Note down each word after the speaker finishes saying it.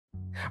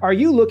Are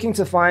you looking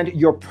to find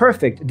your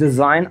perfect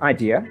design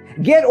idea?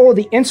 Get all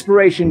the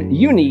inspiration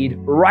you need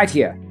right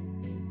here.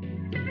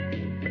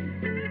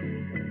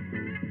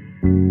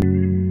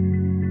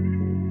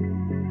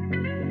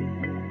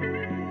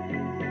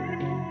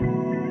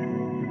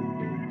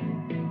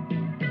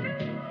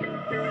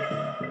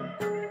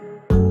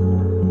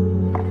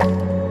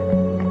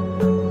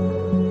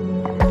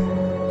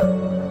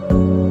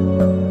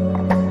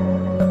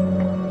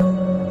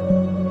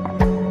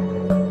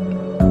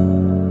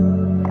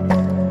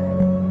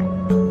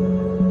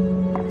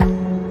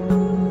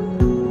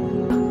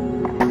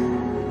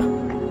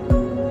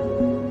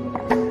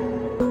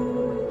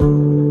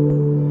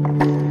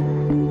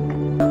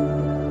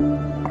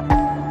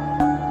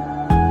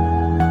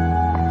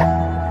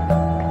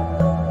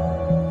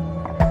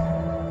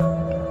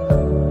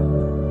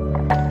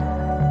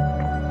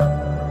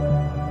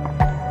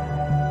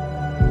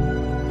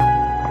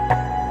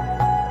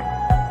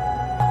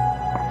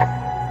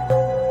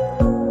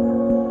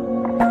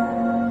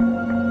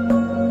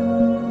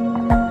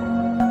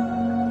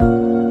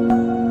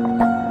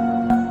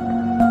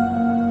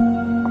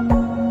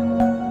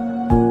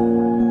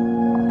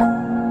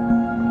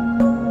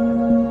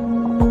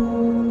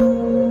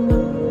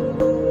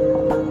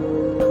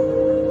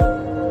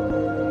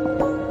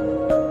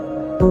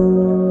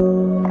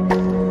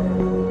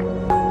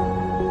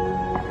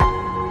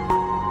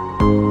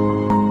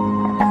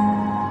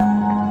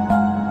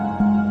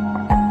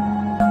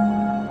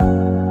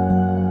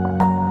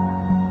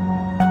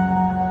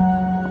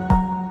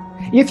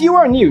 If you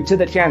are new to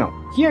the channel,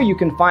 here you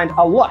can find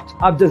a lot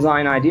of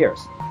design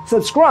ideas.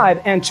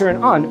 Subscribe and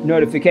turn on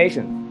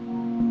notifications.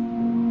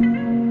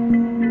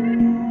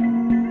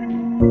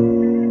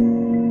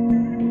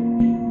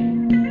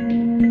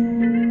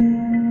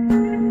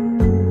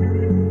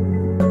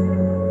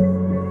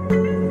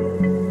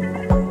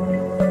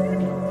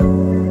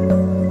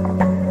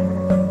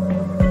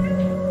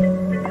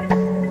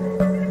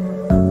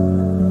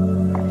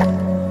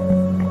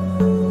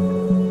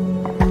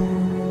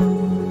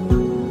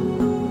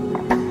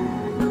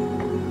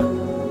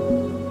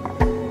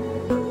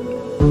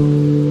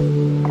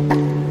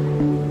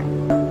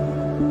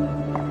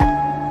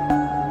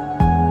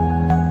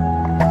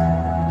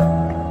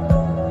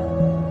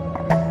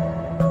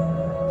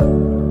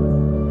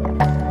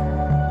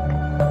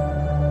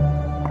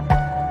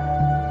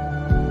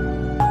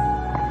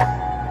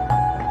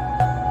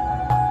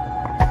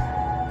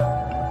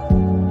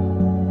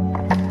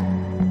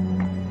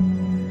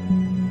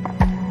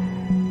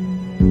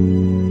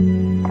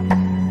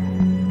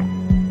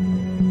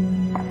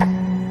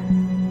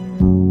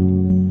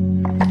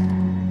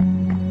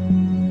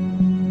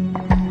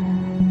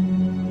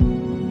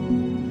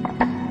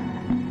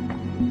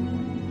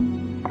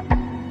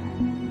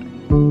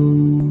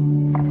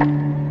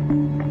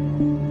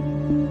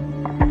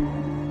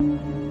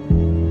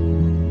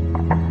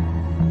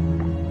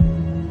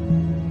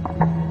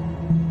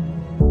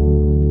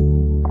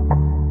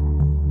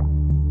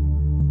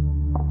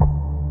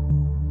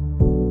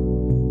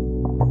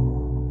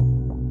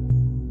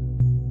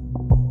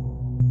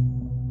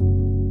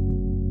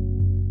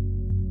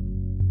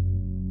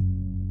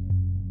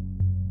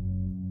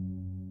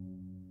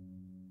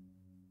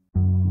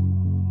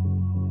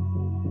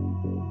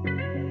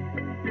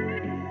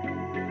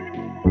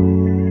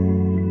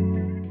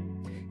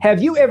 Have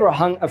you ever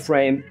hung a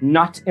frame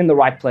not in the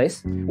right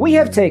place? We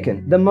have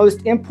taken the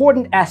most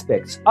important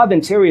aspects of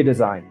interior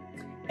design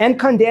and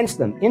condensed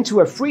them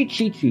into a free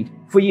cheat sheet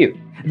for you.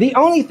 The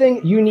only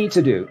thing you need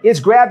to do is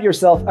grab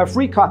yourself a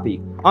free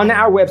copy on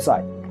our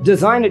website,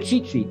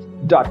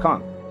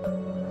 designercheatsheet.com.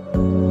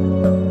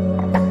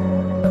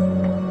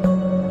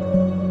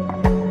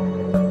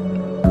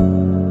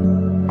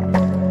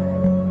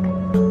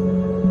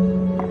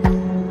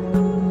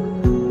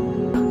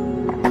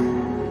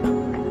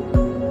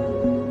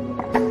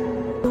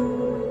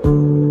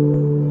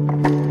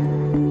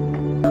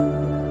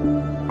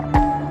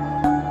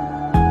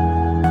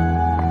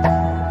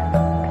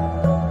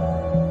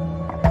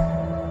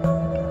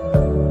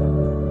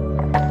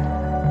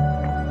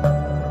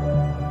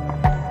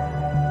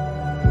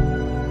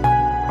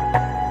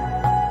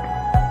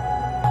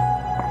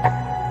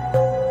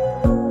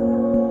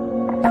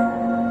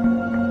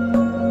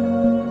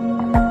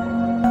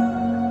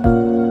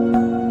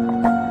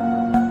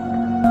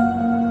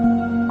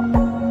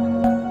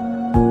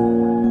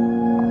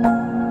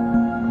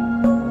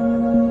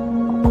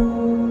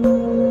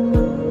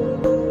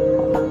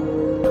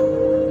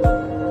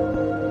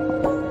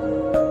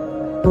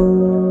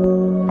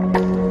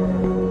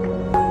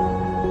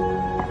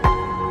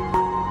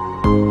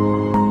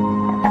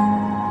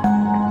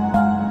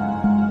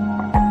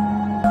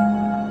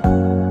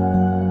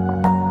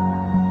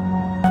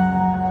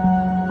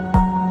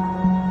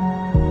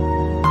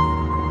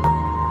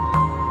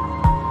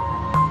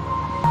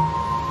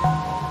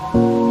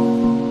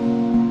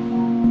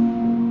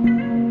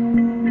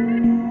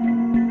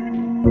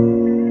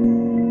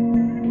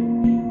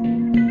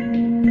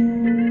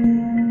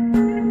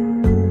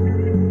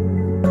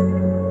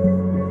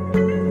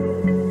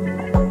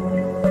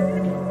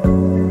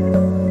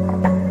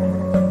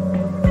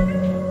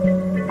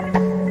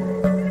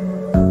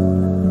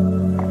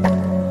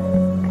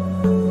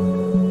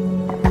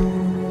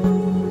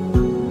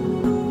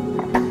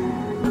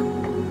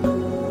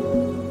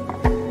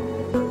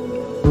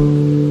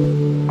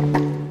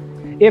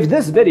 If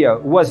this video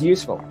was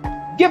useful,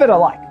 give it a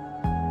like.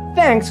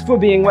 Thanks for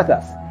being with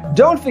us.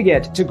 Don't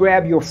forget to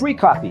grab your free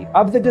copy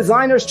of the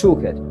Designer's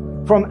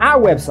Toolkit from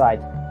our website,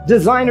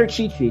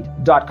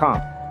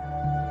 designercheatsheet.com.